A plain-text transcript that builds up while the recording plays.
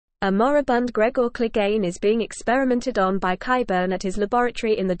A moribund Gregor Clegane is being experimented on by Qyburn at his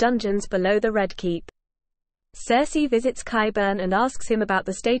laboratory in the dungeons below the Red Keep. Cersei visits Qyburn and asks him about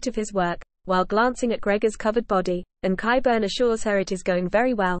the state of his work, while glancing at Gregor's covered body, and Qyburn assures her it is going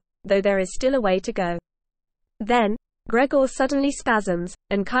very well, though there is still a way to go. Then, Gregor suddenly spasms,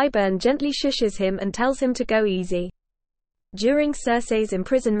 and Qyburn gently shushes him and tells him to go easy. During Cersei's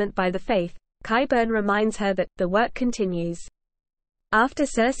imprisonment by the Faith, Qyburn reminds her that the work continues. After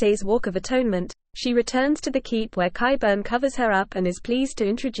Cersei's Walk of Atonement, she returns to the keep where Qyburn covers her up and is pleased to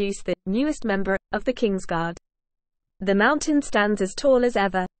introduce the newest member of the Kingsguard. The mountain stands as tall as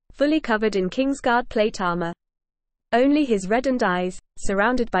ever, fully covered in Kingsguard plate armor. Only his reddened eyes,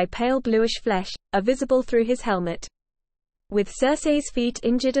 surrounded by pale bluish flesh, are visible through his helmet. With Cersei's feet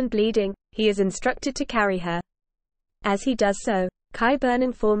injured and bleeding, he is instructed to carry her. As he does so, Qyburn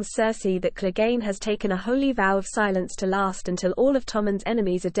informs Cersei that Clegane has taken a holy vow of silence to last until all of Tommen's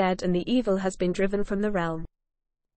enemies are dead and the evil has been driven from the realm.